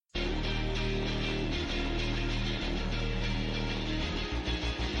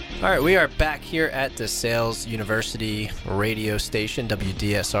All right, we are back here at DeSales University radio station,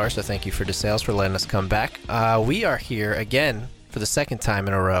 WDSR, so thank you for DeSales for letting us come back. We are here again for the second time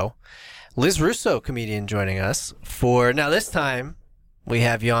in a row. Liz Russo, comedian, joining us for, now this time, we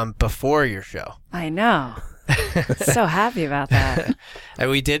have you on before your show. I know. So happy about that.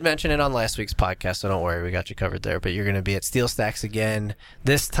 And we did mention it on last week's podcast, so don't worry, we got you covered there. But you're going to be at Steel Stacks again.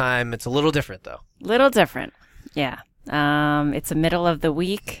 This time, it's a little different, though. Little different, yeah. It's the middle of the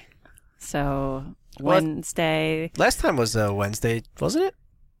week, so Wednesday. Last time was Wednesday, wasn't it?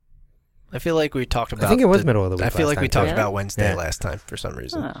 I feel like we talked about... I think it was middle of the week. I feel like we talked really? about Wednesday last time for some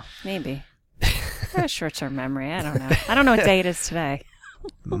reason. Oh, maybe. I have a short-term memory. I don't know. I don't know what day it is today.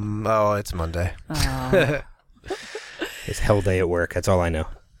 Oh, it's Monday. Oh. It's hell day at work. That's all I know.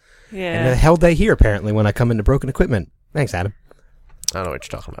 Yeah. And a hell day here, apparently, when I come into broken equipment. Thanks, Adam. I don't know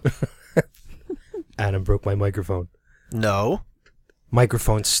what you're talking about. Adam broke my microphone. No.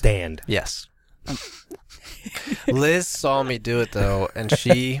 Microphone stand. Yes. Liz saw me do it, though, and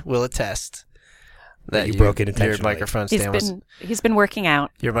she will attest that you broke it intentionally. Your microphone stand He's been working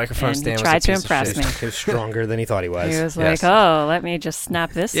out. Your microphone stand he was tried to a piece impress of me. shit. He was stronger than he thought he was. He was like, "Oh, let me just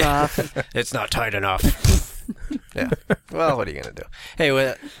snap this off." It's not tight enough. Yeah. Well, what are you gonna do?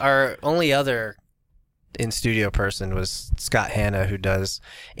 Hey, our only other in-studio person was Scott Hanna, who does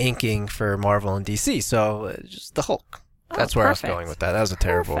inking for Marvel and DC. So just the Hulk. That's where perfect. I was going with that. That was a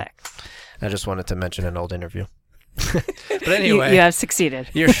terrible. Perfect. I just wanted to mention an old interview. But anyway, you have succeeded.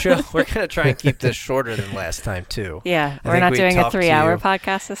 Your show. We're gonna try and keep this shorter than last time too. Yeah, I we're think not we doing a talked 3-hour to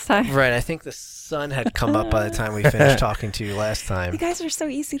podcast this time. Right. I think the sun had come up by the time we finished talking to you last time. You guys are so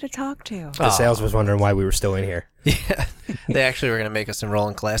easy to talk to. The sales was wondering why we were still in here. Yeah, they actually were going to make us enroll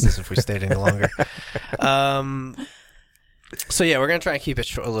in classes if we stayed any longer. So yeah, we're going to try and keep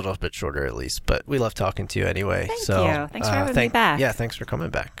it a little bit shorter at least, but we love talking to you anyway. Thank you. Thanks for having me back. Yeah, thanks for coming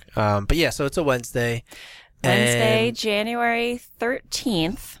back. But yeah, so it's a Wednesday. Wednesday, January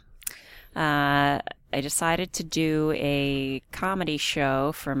 13th. I decided to do a comedy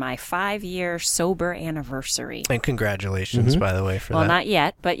show for my 5-year sober anniversary. And congratulations, by the way, for that. Well, not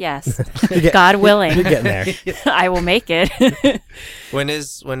yet, but yes. God willing. You're getting there. I will make it. When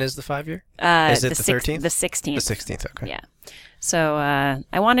is the 5-year? Is it the 13th? The 16th. The 16th, okay. Yeah. So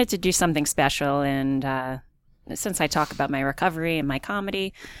I wanted to do something special, and since I talk about my recovery and my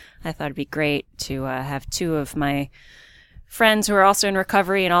comedy, I thought it'd be great to have two of my friends who are also in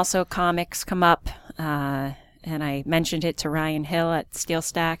recovery and also comics come up. And I mentioned it to Ryan Hill at Steel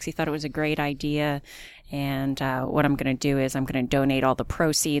Stacks. He thought it was a great idea. And what I'm going to do is I'm going to donate all the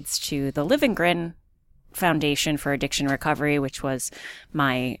proceeds to the Livengren Foundation for Addiction Recovery, which was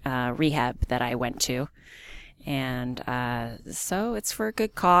my rehab that I went to. And so it's for a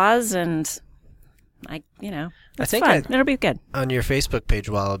good cause, and it's fun. It'll be good. On your Facebook page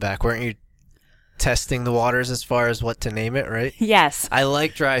a while back, weren't you testing the waters as far as what to name it, right? Yes. I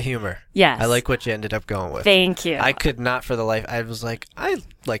like dry humor. Yes. I like what you ended up going with. Thank you. I could not for the life. I was like, I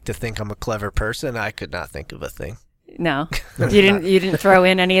like to think I'm a clever person. I could not think of a thing. No. You didn't throw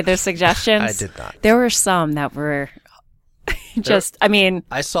in any of those suggestions? I did not. There were some that were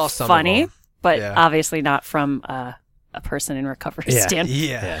I saw some funny, of them. but Yeah. obviously not from a person in recovery standpoint.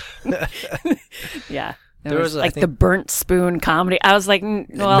 Yeah. Yeah. There was, I like think- the burnt spoon comedy. I was like, no,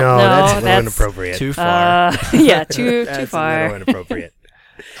 that's a little inappropriate. Too far. Yeah, too That's far. a little inappropriate.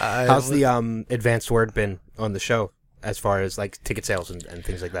 How's the advanced word been on the show as far as like ticket sales and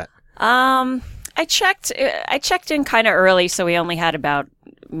things like that? I checked in kind of early, so we only had about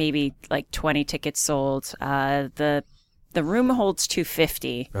maybe like 20 tickets sold. The room holds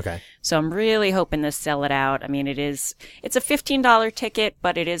 250. Okay. So I'm really hoping to sell it out. I mean, it's a $15 ticket,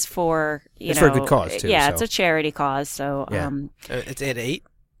 but it is for, It's for a good cause, too, Yeah, so. it's a charity cause. So, Yeah. It's at 8?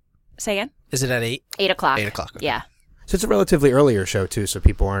 Say again? Is it at 8? 8 o'clock. 8 o'clock. Okay. Yeah. So it's a relatively earlier show too, so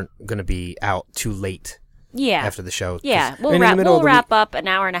people aren't going to be out too late Yeah. after the show. 'Cause, Yeah. I mean, in the middle We'll of the wrap week- up an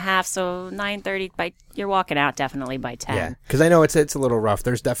hour and a half, so 9:30 you're walking out definitely by 10. Yeah, because I know it's a little rough.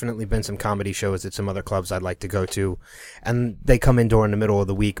 There's definitely been some comedy shows at some other clubs I'd like to go to, and they come in during the middle of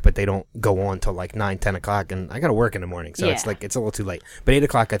the week, but they don't go on till like 9, 10 o'clock, and I got to work in the morning, so it's Yeah. a little too late. But 8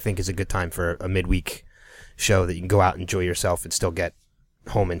 o'clock I think is a good time for a midweek show that you can go out and enjoy yourself and still get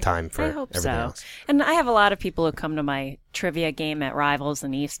home in time for I hope everything so. else. And I have a lot of people who come to my trivia game at Rivals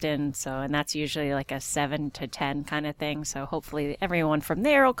in Easton, and that's usually like a 7 to 10 kind of thing. So hopefully everyone from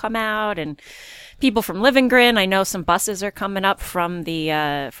there will come out, and people from Livengren. I know some buses are coming up from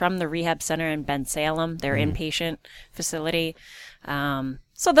the rehab center in Bensalem, their inpatient facility.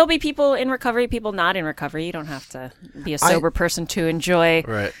 So there'll be people in recovery, people not in recovery. You don't have to be a sober person to enjoy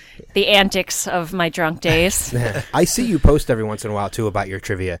Right. the antics of my drunk days. I see you post every once in a while too about your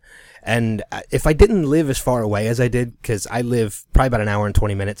trivia, and if I didn't live as far away as I did, because I live probably about an hour and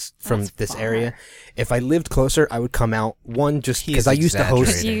 20 minutes from this area, if I lived closer, I would come out one just because I used to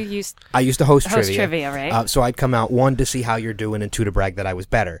host. I used to host trivia, right? So I'd come out one to see how you're doing, and two to brag that I was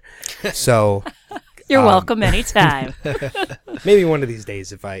better. So. You're welcome anytime. Maybe one of these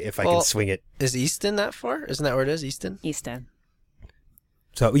days if I can swing it. Is Easton that far? Isn't that where it is? Easton.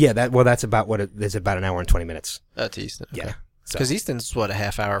 So yeah, that's about what it is. About an hour and 20 minutes. To Easton. Okay. Yeah. Because Easton's a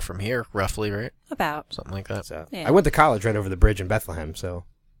half hour from here, roughly, right? About something like that. So I went to college right over the bridge in Bethlehem. So.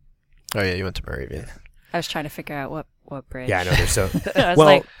 Oh yeah, you went to Moravian. I was trying to figure out what bridge. Yeah, I know. There's so. I was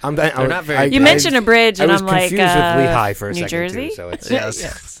like, they're not very. You mentioned a bridge, and I'm like, confused with Lehigh for a New second Jersey. Too, so it's,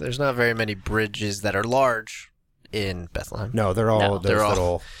 yes. There's not very many bridges that are large in Bethlehem. No, they're all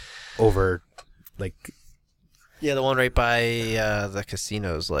little over, like. Yeah, the one right by the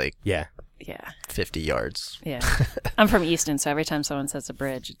casino's like. Yeah. 50 yards. Yeah. I'm from Easton, so every time someone says a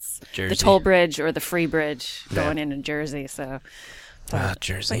bridge, it's Jersey. the toll bridge or the free bridge going into Jersey. So.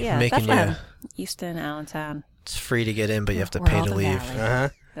 Jersey. But yeah, making Bethlehem, Easton, Allentown. It's free to get in, but you have to pay to leave.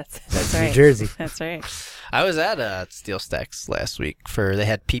 That's right. New Jersey. That's right. I was at Steel Stacks last week they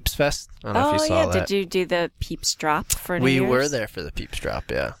had Peeps Fest. I don't know if you saw that. Did you do the Peeps drop for New We Year's? were there for the Peeps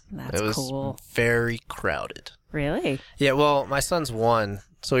drop, yeah. That's it was cool. Very crowded. Really? Yeah, well, my son's won,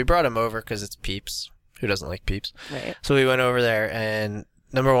 so we brought him over because it's Peeps. Who doesn't like Peeps? Right. So we went over there, and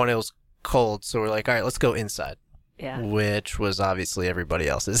number one, it was cold, so we're like, all right, let's go inside. Yeah. Which was obviously everybody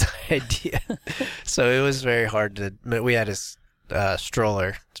else's idea. So it was very hard to... We had his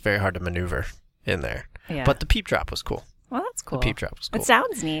stroller. It's very hard to maneuver in there. Yeah. But the Peep drop was cool. Well, that's cool. The Peep drop was cool. It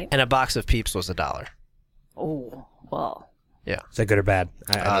sounds neat. And a box of Peeps was $1. Oh, well. Yeah. Is that good or bad?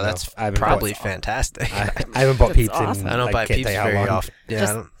 That's probably fantastic. I haven't bought Peeps awesome. I don't buy Peeps very often.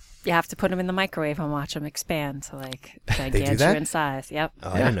 Yeah, you have to put them in the microwave and watch them expand to like gigantuan that? in size. Yep. Oh,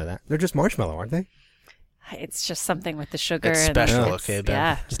 I didn't know that. They're just marshmallow, aren't they? It's just something with the sugar. It's and special, it's, okay, Ben?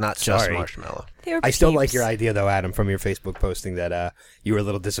 Yeah. It's not just marshmallow. I still like your idea, though, Adam, from your Facebook posting that you were a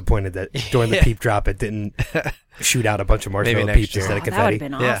little disappointed that during the Peep drop it didn't shoot out a bunch of marshmallow Peeps instead of confetti.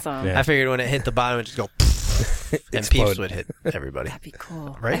 That would have been awesome. Yeah. I figured when it hit the bottom, it would just go and Peeps would hit everybody. That'd be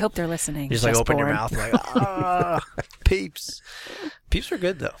cool. Right? I hope they're listening. You just like open your mouth and like, Peeps. Peeps are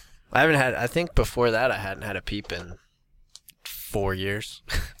good, though. I think before that I hadn't had a Peep in 4 years.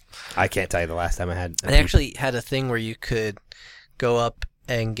 I can't tell you the last time I had. They actually had a thing where you could go up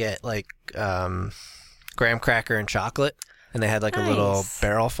and get like graham cracker and chocolate, and they had like a little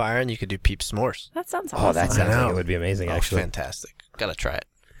barrel fire, and you could do Peep s'mores. That sounds awesome. Oh, that sounds like it would be amazing. Actually, fantastic. Gotta try it.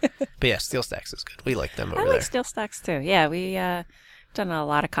 But yeah, Steel Stacks is good. We like them over there. I like Steel Stacks too. Yeah, we done a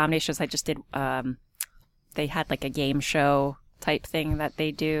lot of comedy shows. I just did. They had like a game show type thing that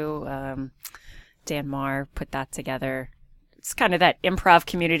they do. Dan Marr put that together. It's kind of that improv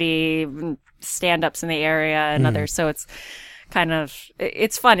community, stand-ups in the area and others. So it's kind of,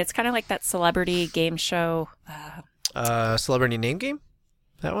 it's fun. It's kind of like that celebrity game show. Celebrity Name Game?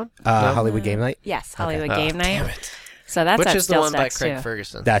 That one? Hollywood Game Night? Yes, Hollywood Game Night. Damn it. So that's Which is the one by Stacks Craig too.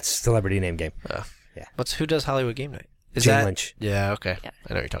 Ferguson. That's Celebrity Name Game. Yeah. Who does Hollywood Game Night? Is Jane that Lynch. Yeah, okay. Yeah.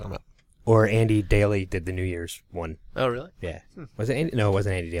 I know what you're talking about. Or Andy Daly did the New Year's one. Oh, really? Yeah. Was it Andy? No, it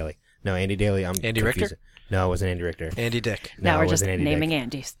wasn't Andy Daly. No, Andy Daly. I'm Andy confusing. Richter? No, it wasn't Andy Richter. Andy Dick. Now No, we're it just wasn't Andy naming Dick.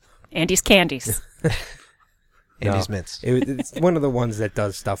 Andy's. Andy's Candies. Andy's Mints. It's one of the ones that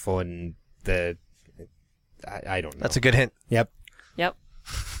does stuff on the... I don't know. That's a good hint. Yep. Yep.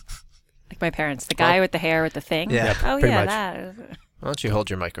 Like my parents. The guy with the hair with the thing. Yeah. Yep, Oh, pretty yeah, much. that. Why don't you hold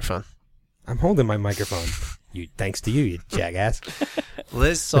your microphone? I'm holding my microphone. Thanks to you jackass.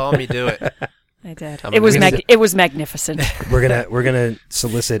 Liz saw me do it. I did. I'm It was gonna- it was magnificent. We're gonna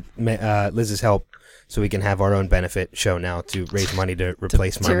solicit Liz's help so we can have our own benefit show now to raise money to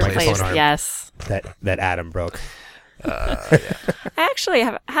replace my to microphone replace, arm yes. that Adam broke. I actually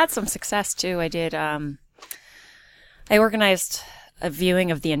have had some success too. I did. I organized a viewing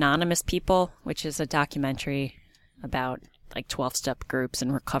of The Anonymous People, which is a documentary about like 12-step groups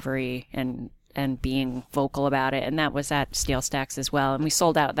and recovery and being vocal about it, and that was at Steel Stacks as well. And we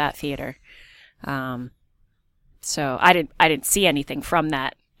sold out that theater. So I didn't see anything from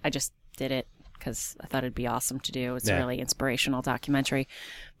that. I just did it because I thought it'd be awesome to do. It's a really inspirational documentary.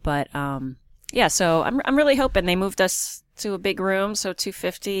 But yeah, so I'm really hoping they moved us to a big room, so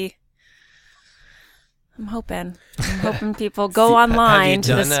 250. I'm hoping people go online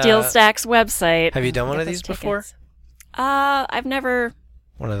to the Steel Stacks website. Have you done one of these before? I've never.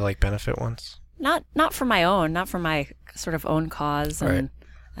 One of the like benefit ones? Not for my own, not for my sort of own cause, Right.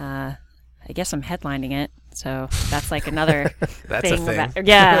 and I guess I'm headlining it, So that's like another That's thing. a thing.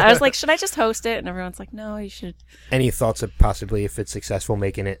 I was like, should I just host it? And everyone's like, no, you should. Any thoughts of possibly, if it's successful,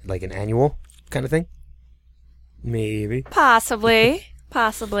 making it like an annual kind of thing? Maybe. Possibly.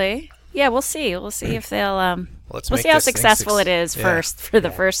 Yeah, we'll see. We'll see if they'll. Let's We'll make see how this thing successful it is yeah. first for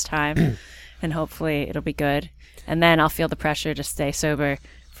the first time, and hopefully it'll be good. And then I'll feel the pressure to stay sober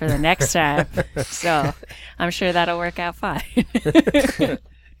for the next time. So I'm sure that'll work out fine.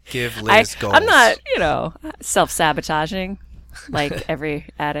 Give Liz goals. I'm not, self-sabotaging like every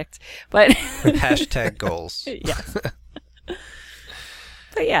addict, but Hashtag goals. yes.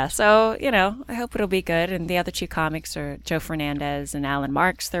 But yeah, so, I hope it'll be good. And the other two comics are Joe Fernandez and Alan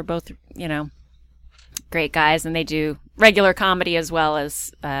Marks. They're both, great guys, and they do regular comedy as well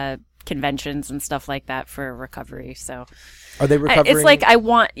as conventions and stuff like that for recovery. So Are they recovering? it's like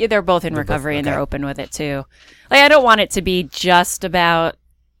they're both in recovery, and they're open with it too. Like, I don't want it to be just about,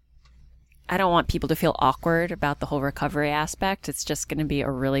 I don't want people to feel awkward about the whole recovery aspect. It's just going to be a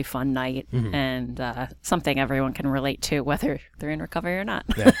really fun night and something everyone can relate to, whether they're in recovery or not.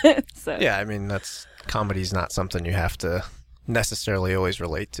 Yeah. So Yeah, I mean, comedy's not something you have to necessarily always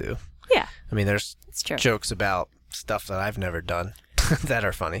relate to. yeah, I mean, there's it's true. jokes about stuff that I've never done that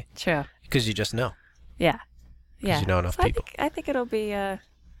are funny True. because you just know. Yeah. Yeah. you know enough So people. I think it'll be, it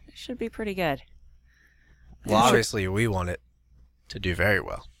should be pretty good. Well, obviously, we want it to do very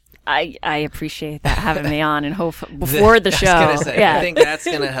well. I appreciate that having me on and hope before the show. I was gonna say, yeah. I think that's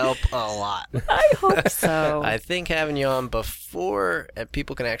going to help a lot. I hope so. I think having you on before and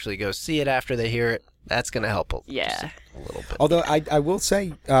people can actually go see it after they hear it, that's going to help Yeah. a little bit. Although I will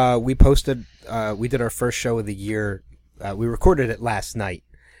say, we did our first show of the year. We recorded it last night.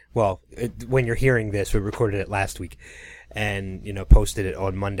 Well, when you're hearing this, we recorded it last week, and posted it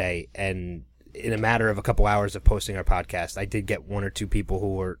on Monday. And in a matter of a couple hours of posting our podcast, I did get one or two people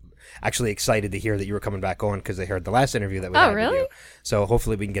who were actually excited to hear that you were coming back on because they heard the last interview that we had really? with you. So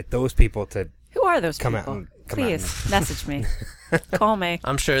hopefully we can get those people to Who are those come people? out. Please message me. Call me.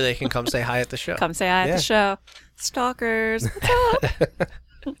 I'm sure they can come say hi at the show. Come say hi at Yeah. the show. Stalkers. What's up?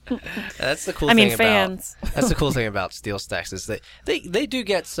 That's the cool I thing mean, fans. That's the cool thing about Steel Stacks is they do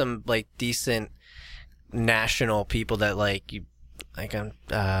get some like decent national people that like you. Like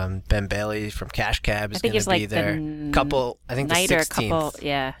Ben Bailey from Cash Cab is going to be there. I think the 16th.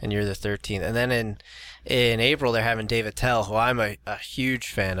 Yeah. And you're the 13th. And then in April they're having David Tell, who I'm a huge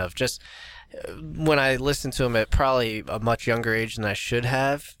fan of. Just when I listened to him at probably a much younger age than I should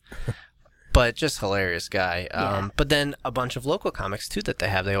have, but just hilarious guy. Yeah. But then a bunch of local comics too that they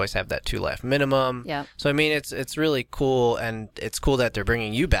have. They always have that 2 laugh minimum. Yeah. So I mean it's really cool, and it's cool that they're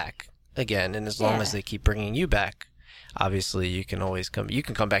bringing you back again. And as long as they keep bringing you back. Obviously, you can always come. You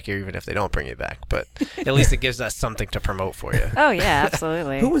can come back here even if they don't bring you back. But at least it gives us something to promote for you. Oh yeah,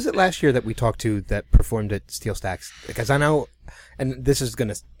 absolutely. Who was it last year that we talked to that performed at Steel Stacks? Because I know, and this is going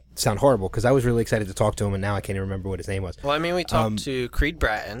to sound horrible because I was really excited to talk to him, and now I can't even remember what his name was. Well, I mean, we talked to Creed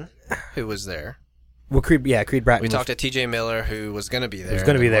Bratton, who was there. Well, Creed Bratton. We talked to T.J. Miller, who was going to be there. He was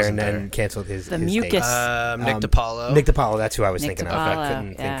going to be there and wasn't then canceled his mucus. date. Nick DiPaolo. Nick DiPaolo, that's who I was Nick thinking DiPaolo, of. I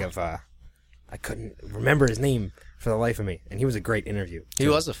couldn't think of. I couldn't remember his name for the life of me, and he was a great interview. He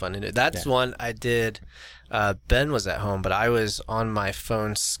was a fun interview. That's one I did. Ben was at home, but I was on my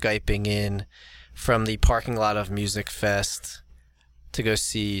phone Skyping in from the parking lot of Music Fest to go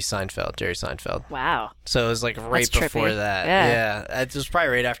see Seinfeld, Jerry Seinfeld. Wow. So it was like right That's before trippy. that. Yeah. It was probably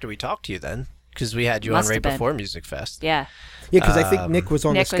right after we talked to you then, because we had you Must on right have been. before Music Fest. Yeah. Yeah, because I think Nick was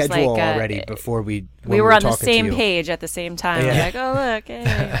on Nick the was schedule like, already before when we were on the talking to same you. page at the same time. Yeah. We're like, oh look,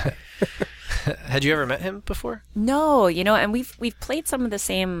 hey. Had you ever met him before? No, and we've played some of the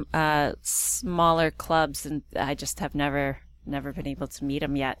same smaller clubs, and I just have never been able to meet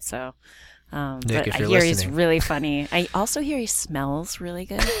him yet. So, Nick, but if I you're hear he's listening. really funny. I also hear he smells really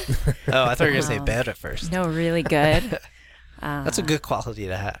good. Oh, I thought you were going to say bad at first. No, really good. That's a good quality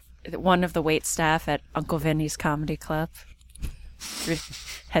to have. One of the wait staff at Uncle Vinny's Comedy Club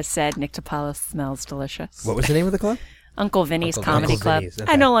has said Nick DiPaolo smells delicious. What was the name of the club? Uncle Vinny's Uncle Comedy Uncle Club. Vinny's,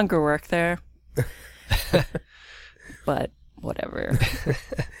 okay. I no longer work there. But whatever.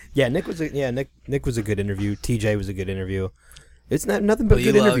 Yeah, Nick was a good interview. TJ was a good interview. It's nothing but Well,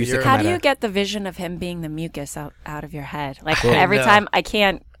 you good love interviews. your- that come How out do you of- get the vision of him being the mucus out of your head? Like Well, every no. time I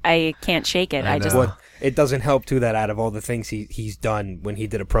can't shake it. I I just know. What it doesn't help too that out of all the things he's done when he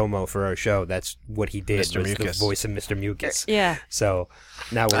did a promo for our show, that's what he did. Mr. Was Mucus. the voice of Mr. Mucus. yeah. So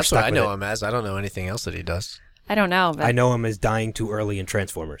now we're That's stuck what I with know it. him as. I don't know anything else that he does. I don't know, but I know him as dying too early in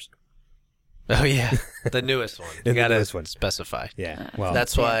Transformers. Oh, yeah. The newest one. You The got to newest one. specify. Yeah. Well,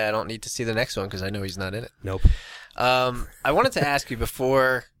 That's why I don't need to see the next one, because I know he's not in it. nope. I wanted to ask you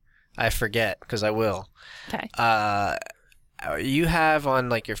before I forget because I will. Okay. You have on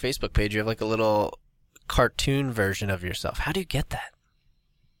like your Facebook page, you have like a little cartoon version of yourself. How do you get that?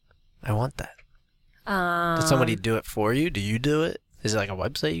 I want that. Did somebody do it for you? Do you do it? Is it like a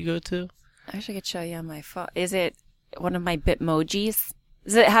website you go to? I wish I could show you on my phone. Is it one of my Bitmojis?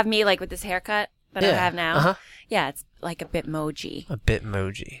 Does it have me like with this haircut that I have now? Uh-huh. Yeah, it's like a Bitmoji. A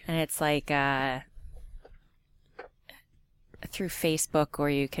Bitmoji. And it's like through Facebook, or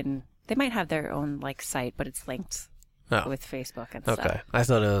you can. They might have their own like site, but it's linked with Facebook and stuff. Okay. I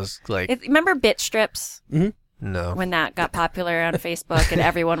thought it was like... Remember BitStrips? Mm-hmm. No. When that got popular on Facebook and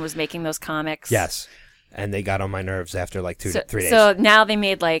everyone was making those comics? Yes. And they got on my nerves after like 3 days. So now they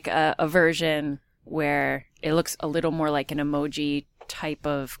made like a version where it looks a little more like an emoji type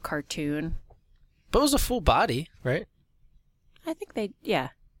of cartoon. But it was a full body, right? I think There's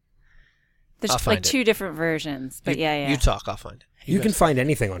I'll find like it. 2 different versions, but yeah. You talk, I'll find it. You can find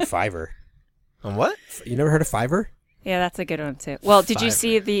anything on Fiverr. On what? You never heard of Fiverr? Yeah, that's a good one too. Well, did you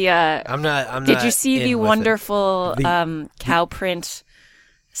see the? I'm not. Did you see the in with wonderful cow print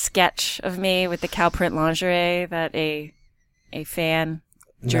sketch of me with the cow print lingerie that a fan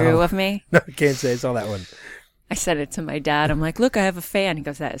drew of me? No, I can't say I saw that one. I sent it to my dad. I'm like, look, I have a fan. He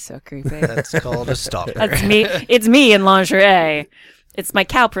goes, that is so creepy. That's called a stalker. That's me. It's me in lingerie. It's my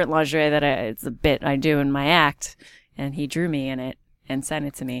cow print lingerie it's a bit I do in my act, and he drew me in it and sent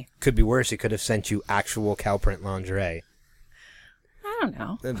it to me. Could be worse. He could have sent you actual cow print lingerie. I don't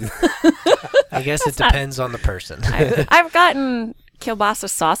know. I guess it depends on the person. I've gotten kielbasa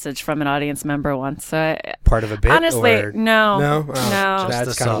sausage from an audience member once. So Part of a bit? honestly, or... no. Oh, that's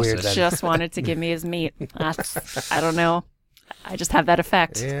Just the kind of weird sausage. then. Just wanted to give me his meat. I don't know. I just have that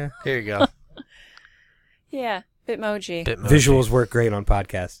effect. Yeah. Here you go. Yeah, Bitmoji. Bitmoji. Visuals work great on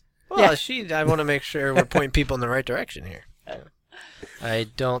podcasts. Well, I want to make sure we're pointing people in the right direction here. I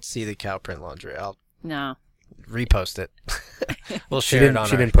don't see the cow print lingerie. I'll No. repost it. We'll She share it on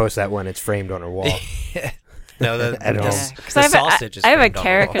didn't our... post that one. It's framed on her wall. No, At all. the sausage is I have a framed on the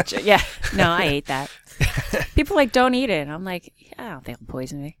wall. caricature. Yeah. No, I ate that. People like, don't eat it. I'm like, I don't think it'll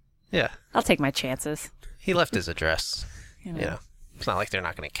poison me. Yeah. I'll take my chances. He left his address. You know. Yeah. It's not like they're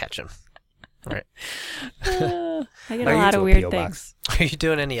not going to catch him. Right. I get Are a you lot to of a weird P.O. things. box? Are you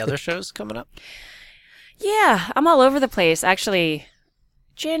doing any other shows coming up? Yeah, I'm all over the place. Actually,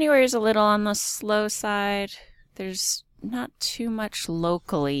 January is a little on the slow side. There's not too much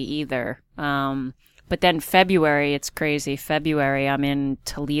locally either. But then February, it's crazy. February, I'm in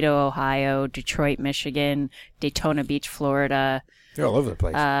Toledo, Ohio, Detroit, Michigan, Daytona Beach, Florida, You're all over the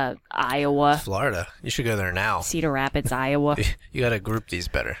place. Iowa, Florida. You should go there now. Cedar Rapids, Iowa. You got to group these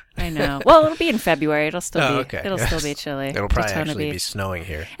better. I know. Well, it'll be in February. It'll still be. okay. It'll still be chilly. It'll probably Daytona actually be Beach. snowing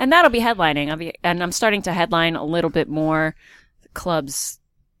here. And that'll be headlining. I'm starting to headline a little bit more clubs,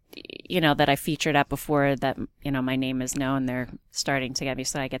 that I featured at before that, my name is known. They're starting to get me,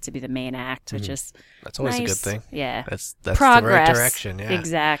 so I get to be the main act, which is That's always nice. a good thing. Yeah. That's Progress. the right direction. Yeah.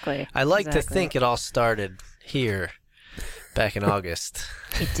 Exactly. I like to Exactly. think it all started here back in August.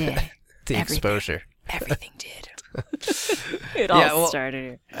 It did. The Everything. exposure. Everything did. It all Yeah, well,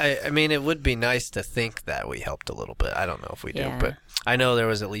 started here. I mean, it would be nice to think that we helped a little bit. I don't know if we Yeah. do, but I know there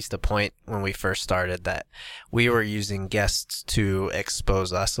was at least a point when we first started that we were using guests to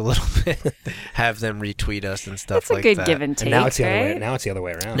expose us a little bit, have them retweet us and stuff That's a like good that. give and take, and now it's the other way. right? Now it's the other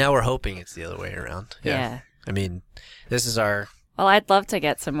way around. Now we're hoping it's the other way around. Yeah. I mean, this is our... Well, I'd love to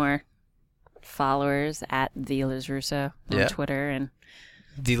get some more followers at the Liz Russo on Yeah. Twitter, and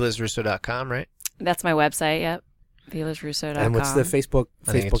thelizrusso.com, right? that's my website. Yep, thelizrusso.com. And what's the Facebook?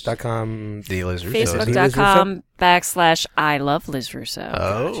 I think it's Facebook.com. The Liz Russo. isn't it? Facebook.com/I love Liz Russo.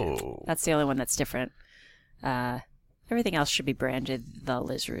 Oh. That's the only one that's different. Everything else should be branded The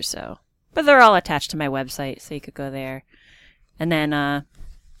Liz Russo. But they're all attached to my website, so you could go there. And then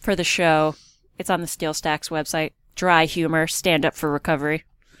for the show, it's on the Steel Stacks website. Dry Humor, Stand Up for Recovery.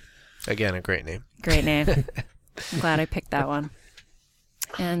 Again, a great name. Great name. I'm glad I picked that one.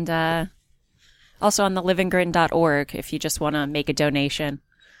 And also on the livinggrin.org if you just want to make a donation.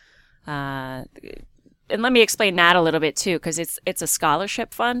 And let me explain that a little bit too, because it's a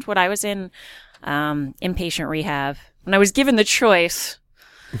scholarship fund. When I was in inpatient rehab, when I was given the choice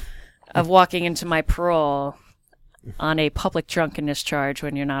of walking into my parole on a public drunkenness charge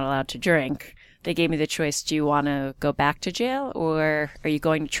when you're not allowed to drink, they gave me the choice, do you want to go back to jail or are you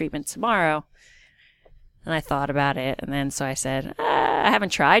going to treatment tomorrow? And I thought about it, and then so I said, I haven't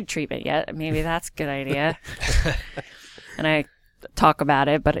tried treatment yet. Maybe that's a good idea. And I talk about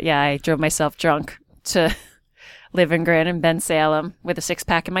it, but yeah, I drove myself drunk to Live and Grin in Ben Salem with a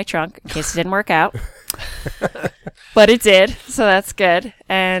 6-pack in my trunk in case it didn't work out. But it did, so that's good.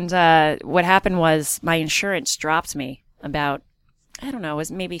 And what happened was my insurance dropped me about, I don't know, it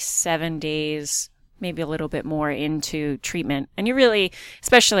was maybe 7 days, maybe a little bit more into treatment. And you really,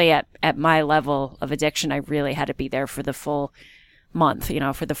 especially at my level of addiction, I really had to be there for the full month,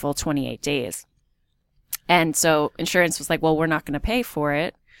 for the full 28 days. And so insurance was like, well, we're not going to pay for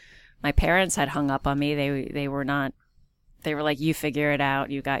it. My parents had hung up on me. They were not, they were like, you figure it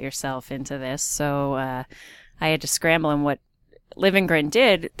out. You got yourself into this. So I had to scramble. And what Livingren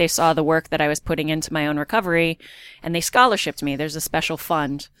did, they saw the work that I was putting into my own recovery, and they scholarshiped me. There's a special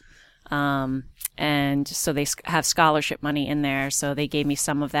fund. And so they have scholarship money in there. So they gave me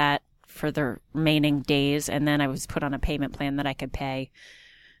some of that for the remaining days. And then I was put on a payment plan that I could pay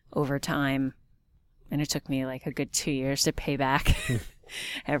over time. And it took me like a good 2 years to pay back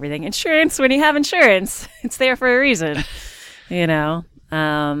everything. Insurance, when you have insurance, it's there for a reason,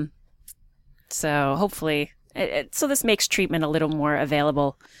 So hopefully, so this makes treatment a little more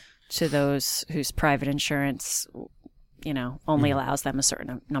available to those whose private insurance, only allows them a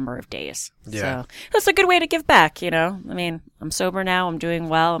certain number of days. Yeah. So that's a good way to give back, I mean, I'm sober now. I'm doing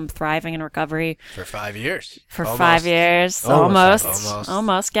well. I'm thriving in recovery. For 5 years. For Almost. 5 years.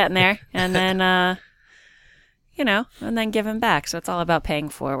 Almost getting there. And then, and then giving back. So it's all about paying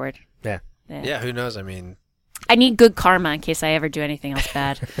forward. Yeah. Yeah, who knows? I mean, I need good karma in case I ever do anything else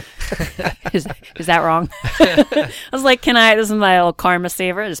bad. Is that wrong? I was like, this is my old karma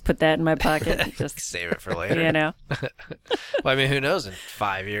saver. Just put that in my pocket. Just save it for later. Well, I mean, who knows? In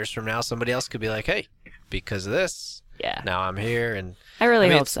 5 years from now, somebody else could be like, hey, because of this, now I'm here. And I really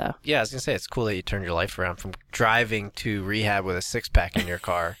hope so. Yeah, I was going to say, it's cool that you turned your life around from driving to rehab with a six-pack in your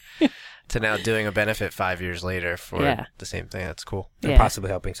car to now doing a benefit 5 years later for the same thing. That's cool. And possibly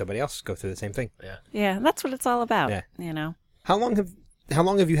helping somebody else go through the same thing. Yeah, that's what it's all about. How long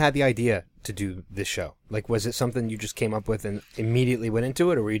have you had the idea to do this show? Like, was it something you just came up with and immediately went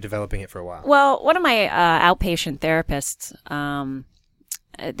into it, or were you developing it for a while? Well, one of my outpatient therapists,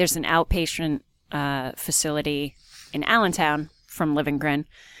 there's an outpatient facility in Allentown from Livingren,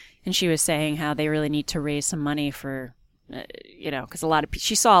 and she was saying how they really need to raise some money for, because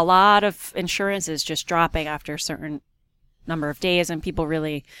she saw a lot of insurances just dropping after a certain number of days, and people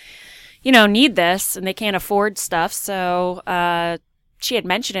really, need this, and they can't afford stuff. So she had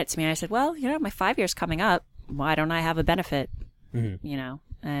mentioned it to me. I said, well, my 5 years coming up. Why don't I have a benefit? Mm-hmm.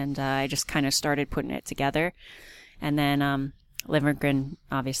 And I just kind of started putting it together. And then Livingren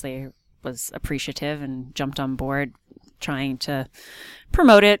obviously was appreciative and jumped on board trying to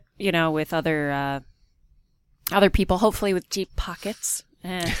promote it, with other people, hopefully with deep pockets.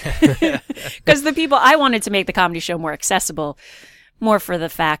 Because the people, I wanted to make the comedy show more accessible, more for the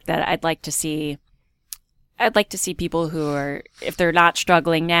fact that I'd like to see people who are, if they're not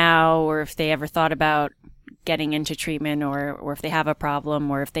struggling now, or if they ever thought about getting into treatment, or if they have a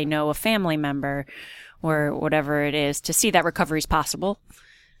problem, or if they know a family member, or whatever it is, to see that recovery is possible,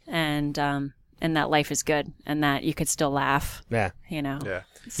 and that life is good, and that you could still laugh. Yeah. Yeah.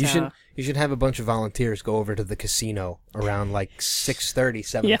 So, you should have a bunch of volunteers go over to the casino around like 6:30,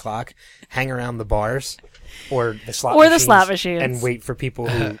 7 o'clock, hang around the bars or the slot machines, and wait for people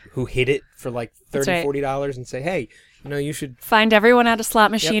who hit it for like $30, $40 and say, hey, you should find everyone at a slot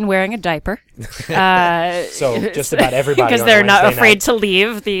machine wearing a diaper. So just about everybody, because they're not afraid to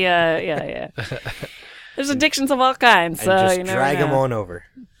leave the. There's addictions of all kinds, so and just drag them on over.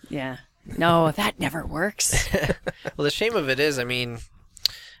 Yeah. No, that never works. Well, the shame of it is, I mean,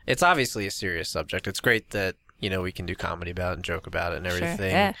 it's obviously a serious subject. It's great that, we can do comedy about it and joke about it and everything. Sure,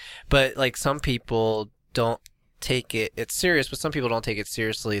 yeah. But, like, some people don't take it's serious, but some people don't take it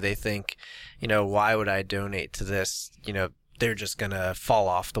seriously. They think, why would I donate to this? They're just going to fall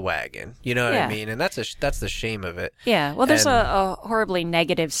off the wagon. You know what I mean? And that's the shame of it. Yeah. Well, there's a horribly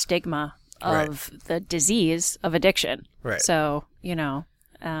negative stigma of the disease of addiction. Right. So,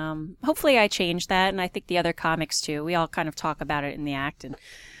 hopefully I change that, and I think the other comics too. We all kind of talk about it in the act,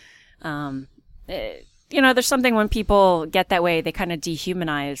 and there's something when people get that way, they kind of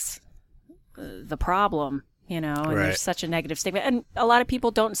dehumanize the problem, and there's such a negative stigma, and a lot of people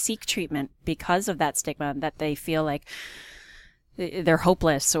don't seek treatment because of that stigma, that they feel like they're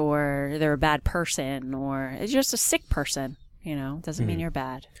hopeless, or they're a bad person, or it's just a sick person. Doesn't mean you're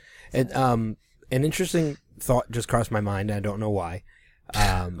bad. And an interesting thought just crossed my mind. I don't know why.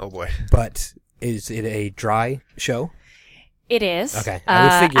 Oh boy! But is it a dry show? It is. Okay, I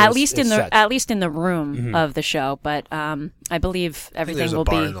would figure at least in the room of the show. But I believe everything will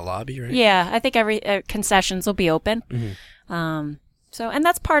be. There's a bar in the lobby, right? Yeah, I think every concessions will be open. Mm-hmm. So, and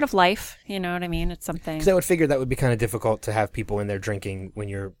that's part of life. You know what I mean? It's something. Because I would figure that would be kind of difficult to have people in there drinking when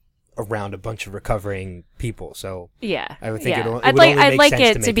you're around a bunch of recovering people. So yeah, I would think yeah. it would I'd only like make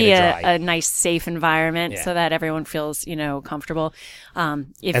sense it to make be it a dry. a nice, safe environment Yeah. so that everyone feels comfortable.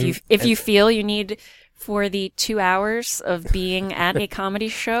 If you feel you need for the 2 hours of being at a comedy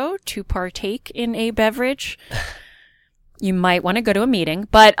show to partake in a beverage, you might want to go to a meeting.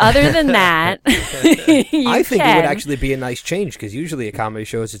 But other than that, I think it would actually be a nice change because usually at comedy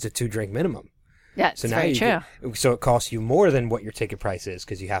shows it's a 2-drink minimum. Yeah, So it's now very true. so it costs you more than what your ticket price is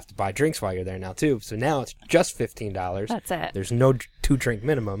because you have to buy drinks while you're there now too. So now it's just $15. That's it. There's no 2-drink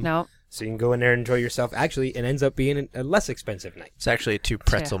minimum. No. So you can go in there and enjoy yourself. Actually, it ends up being a less expensive night. It's actually a 2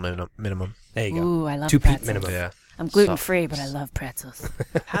 pretzel minimum. There you go. Ooh, I love 2 pretzels. minimum. Yeah. I'm gluten free, but I love pretzels.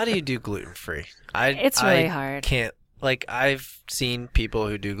 How do you do gluten free? It's really hard. Can't, like, I've seen people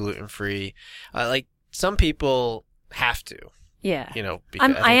who do gluten free. Like, some people have to. Yeah.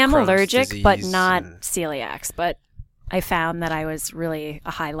 Because I am Crohn's allergic, but disease not and- celiacs. But I found that I was really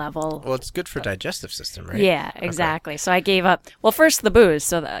a high level. Well, it's good for digestive system, right? Yeah, exactly. So I gave up. Well, first the booze.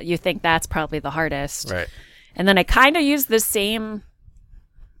 So you think that's probably the hardest. Right. And then I kind of used the same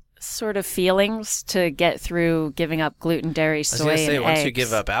sort of feelings to get through giving up gluten, dairy, I was soy, gonna say, and once eggs. you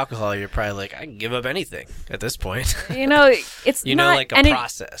give up alcohol, you're probably like, I can give up anything at this point. It's not like a and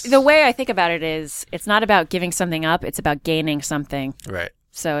process. the way I think about it is, it's not about giving something up; it's about gaining something. Right.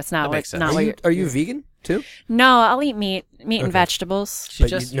 So it's not That what makes sense. not what you're. Are you vegan too? No, I'll eat meat Okay. and vegetables. She But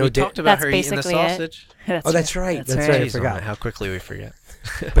just no we da- talked about That's her eating the basically it. sausage. That's right. That's right. I Jeez, forgot. how quickly we forget.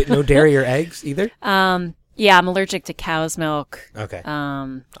 But no dairy or eggs either? Yeah, I'm allergic to cow's milk. Okay.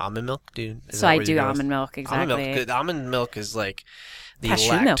 Almond milk, dude. Is So that I what do you go almond with? milk, exactly. Almond milk. Good. Almond milk is like the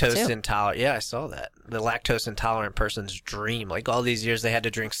Cashew milk, lactose too. intolerant. Yeah, I saw that. The lactose intolerant person's dream. Like all these years, they had to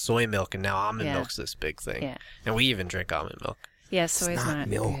drink soy milk, and now almond Yeah. milk's this big thing. Yeah. And we even drink almond milk. Yeah, soy's not not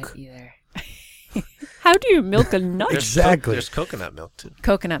milk. good either. How do you milk a nut? Exactly. There's coconut milk too.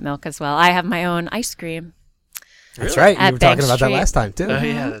 Coconut milk as well. I have my own ice cream. That's right. At You were talking Bank about that Street. last time too. Oh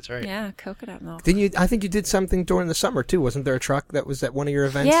yeah, that's right. Yeah, coconut milk. Didn't you? I think you did something during the summer too. Wasn't there a truck that was at one of your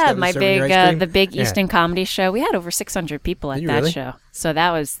events? Yeah, that was my serving your big ice cream? the big Yeah. Easton Comedy Show. We had over 600 people at Did you that really? show. So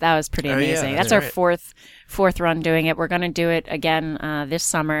that was pretty Oh, yeah, amazing. that's That's our right. fourth run doing it. We're going to do it again this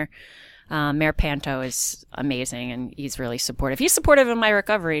summer. Mayor Panto is amazing, and he's really supportive. He's supportive of my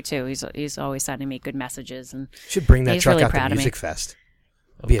recovery too. He's always sending me good messages, and Should bring that He's truck really out proud to of me. Music Fest.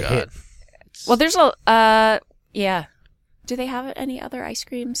 Oh, Be a God. hit. well, there's a yeah. Do they have any other ice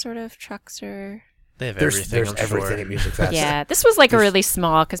cream sort of trucks or? They have There's everything. I'm everything sure. at Music Fest. Yeah, this was like a really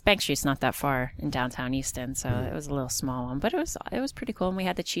small, because Bank Street's not that far in downtown Easton, so it was a little small one, but it was pretty cool. And we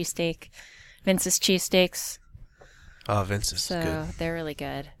had the cheesesteak, Vince's cheesesteaks, Oh, Vince is so good. they're really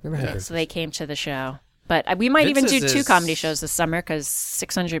good. Never had Yeah. this. So they came to the show, but we might even do Vince's 2 is- comedy shows this summer because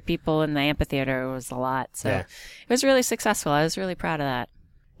 600 people in the amphitheater was a lot. So Yeah. it was really successful. I was really proud of that.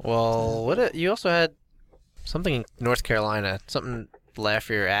 Well, you also had something in North Carolina, something laugh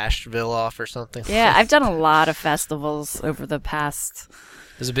your Asheville off or something. Yeah, I've done a lot of festivals over the past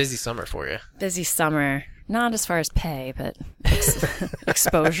It was a busy summer for you. busy summer. Not as far as pay, but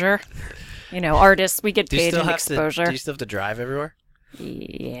exposure. Artists, we get Do you paid still in have exposure. do you still have to drive everywhere?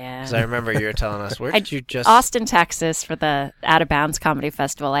 Yeah. Because I remember you were telling us, where did you just? Austin, Texas, for the Out of Bounds Comedy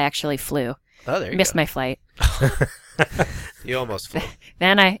Festival. I actually flew. Oh, there you Missed go. my flight. You almost flew.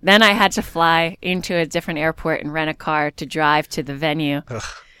 Then I had to fly into a different airport and rent a car to drive to the venue.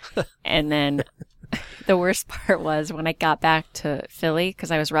 And then the worst part was when I got back to Philly,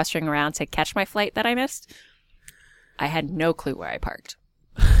 because I was rushing around to catch my flight that I missed. I had no clue where I parked.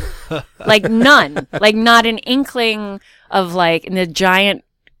 Like none. Like not an inkling of like in the giant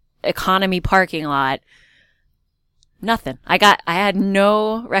economy parking lot. Nothing. I had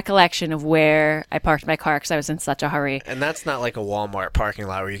no recollection of where I parked my car because I was in such a hurry. And that's not like a Walmart parking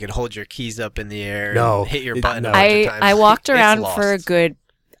lot where you can hold your keys up in the air No, and hit your it- button no. a bunch of times. I walked It's around lost. for a good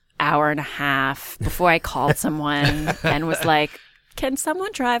hour and a half before I called someone and was like, can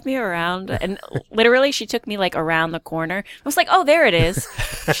someone drive me around? And literally she took me like around the corner. I was like, oh, there it is.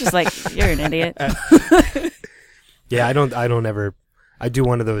 She's like, you're an idiot. Yeah, I don't ever. I do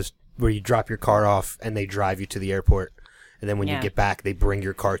one of those where you drop your car off and they drive you to the airport, and then when you Yeah. get back, they bring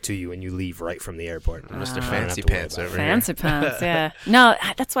your car to you and you leave right from the airport. Mr. I don't Fancy have to worry Pants about it. over Fancy pants, yeah. No,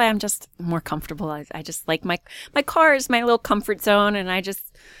 that's why I'm just more comfortable. I just like my car is my little comfort zone, and I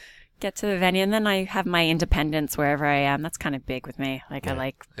just get to the venue, and then I have my independence wherever I am. That's kind of big with me. Like I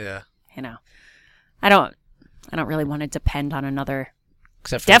like, Yeah. I don't really want to depend on another.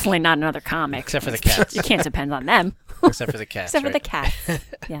 Except for Definitely not another comic. Except for the cats. You can't depend on them. Except for the cats. Except for the right? cats.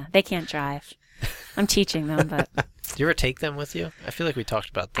 Yeah, they can't drive. I'm teaching them, but Do you ever take them with you? I feel like we talked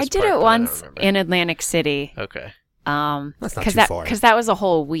about this. I did part, it but once I don't remember. in Atlantic City. Okay. That's not Because too far. that was a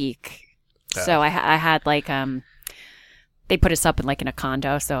whole week. So I had like they put us up in a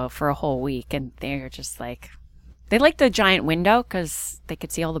condo, so for a whole week, and they're just like. They liked the giant window because they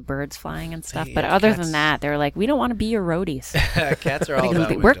could see all the birds flying and stuff. But other than that, they were like, we don't want to be your roadies. Cats are all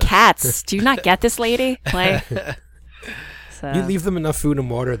about We're cats. Do you not get this, lady? Like, so. You leave them enough food and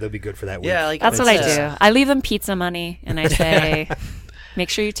water, they'll be good for that week. Yeah, that's what I do. I leave them pizza money, and I say, make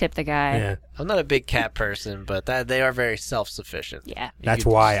sure you tip the guy. Yeah. I'm not a big cat person, but they are very self-sufficient. Yeah. That's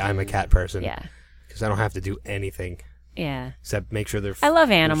why I'm a cat person. Yeah. Because I don't have to do anything. Yeah. Except make sure I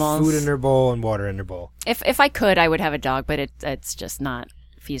love animals. Food in their bowl and water in their bowl. If I could, I would have a dog, but it's just not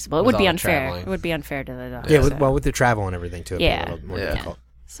feasible. It would be unfair. It would be unfair to the dog. Yeah, with the travel and everything too, it'd be a little more difficult.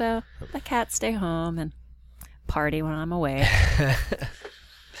 So the cats stay home and party when I'm away.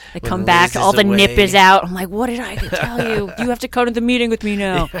 They come back, all the nip is out. I'm like, what did I tell you? You have to come to the meeting with me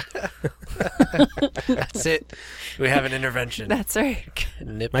now. That's it. We have an intervention. That's right.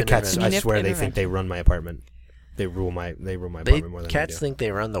 My cats, I swear, they think they run my apartment. They rule my apartment more than cats I do. think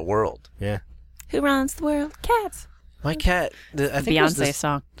they run the world. Yeah. Who runs the world? Cats. My cat. I think Beyonce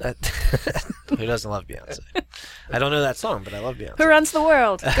song. Who doesn't love Beyonce? I don't know that song, but I love Beyonce. Who runs the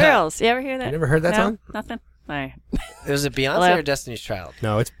world? Girls. You ever hear that? You never heard that song? Nothing. All right. Was it Beyonce or Destiny's Child?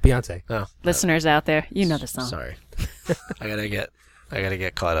 No, it's Beyonce. Oh, listeners out there, you know the song. Sorry, I gotta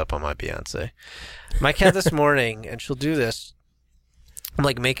get caught up on my Beyonce. My cat this morning, and she'll do this. I'm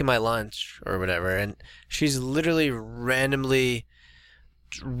like making my lunch or whatever, and she's literally randomly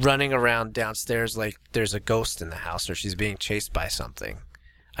running around downstairs like there's a ghost in the house or she's being chased by something.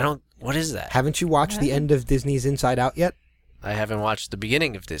 What is that? Haven't you watched the end of Disney's Inside Out yet? I haven't watched the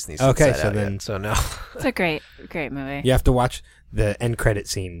beginning of Disney's Inside Out yet, so no. It's a great movie. You have to watch the end credit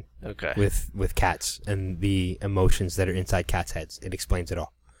scene with cats and the emotions that are inside cats' heads. It explains it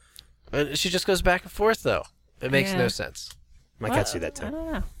all. She just goes back and forth, though. It makes no sense. My cats do that, too. I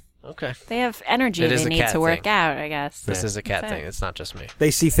don't know. Okay. They have energy they need to work out, I guess. This is a cat thing. It's not just me.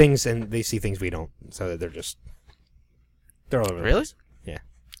 They see things, and they see things we don't. So they're all over the place. Yeah.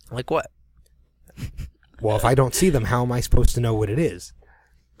 Like what? Well, if I don't see them, how am I supposed to know what it is?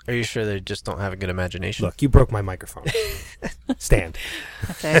 Are you sure they just don't have a good imagination? Look, you broke my microphone. Stand.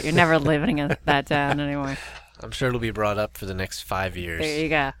 That's it. You're never living that down anymore. I'm sure it'll be brought up for the next 5 years. There you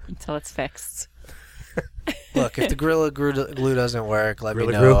go. Until it's fixed. Look, if the Gorilla Glue doesn't work, let me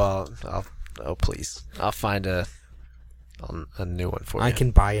know. Oh, please. I'll find a new one for you. I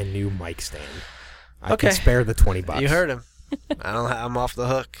can buy a new mic stand. I can spare the $20. You heard him. I'm off the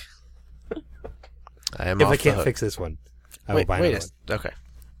hook. If I can't fix this one, I will buy another one. Okay.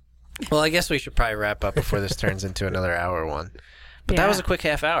 Well, I guess we should probably wrap up before this turns into another hour one. But that was a quick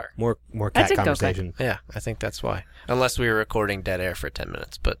half hour. More cat conversation. Yeah, I think that's why. Unless we were recording dead air for 10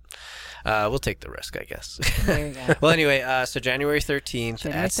 minutes, but we'll take the risk, I guess. There you go. Well, anyway, so January 13th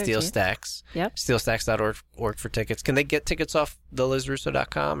at Steel Stacks. Yep. Steelstacks.org for tickets. Can they get tickets off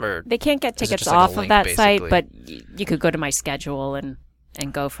thelizrusso.com? Or they can't get tickets off of that site, but you could go to my schedule and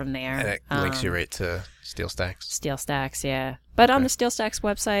go from there. And it links you right to Steel Stacks. Steel Stacks, yeah. But on the Steel Stacks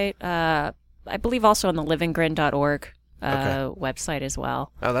website, I believe also on the livinggrin.org website as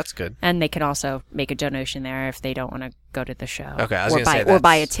well. Oh, that's good. And they can also make a donation there if they don't want to go to the show. Okay, I was going to say that. Or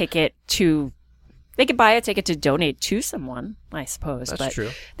buy a ticket to... They could buy a ticket to donate to someone, I suppose. That's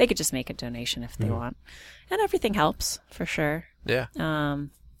true. They could just make a donation if they want. And everything helps, for sure. Yeah.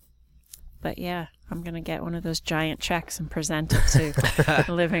 But yeah, I'm going to get one of those giant checks and present it to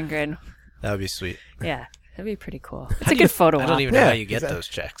Living Grin. That would be sweet. Yeah, that'd be pretll. It's a good photo op. I don't even know how you get those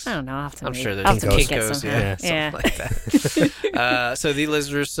checks. I don't know. I'm sure there's Kinko's. Something like that. So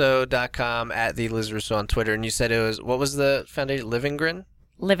thelizrusso.com, at thelizrusso on Twitter. And you said it was, what was the foundation? Living Grin?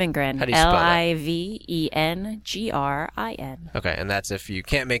 Living Grin. How do you spell that? LIVENGRIN. Okay, and that's if you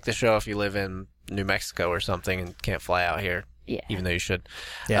can't make the show, if you live in New Mexico or something and can't fly out here. Yeah. Even though you should.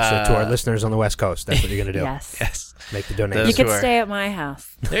 Yeah, so to our listeners on the West Coast, that's what you're going to do. Yes. Make the donation. You could stay at my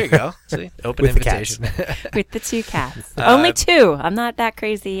house. There you go. See? Open With invitation. With the 2 cats. Only 2. I'm not that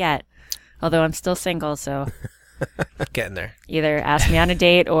crazy yet. Although I'm still single, so... Getting there. Either ask me on a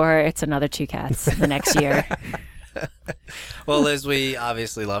date or it's another 2 cats the next year. Well, Liz, we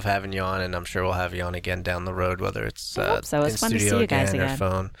obviously love having you on, and I'm sure we'll have you on again down the road, whether it's so. It's in fun to see studio you guys again or again.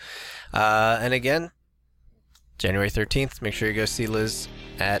 phone. And again, January 13th, make sure you go see Liz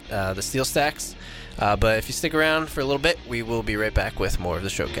at the Steel Stacks. But if you stick around for a little bit, we will be right back with more of the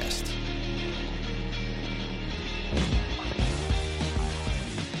showcast.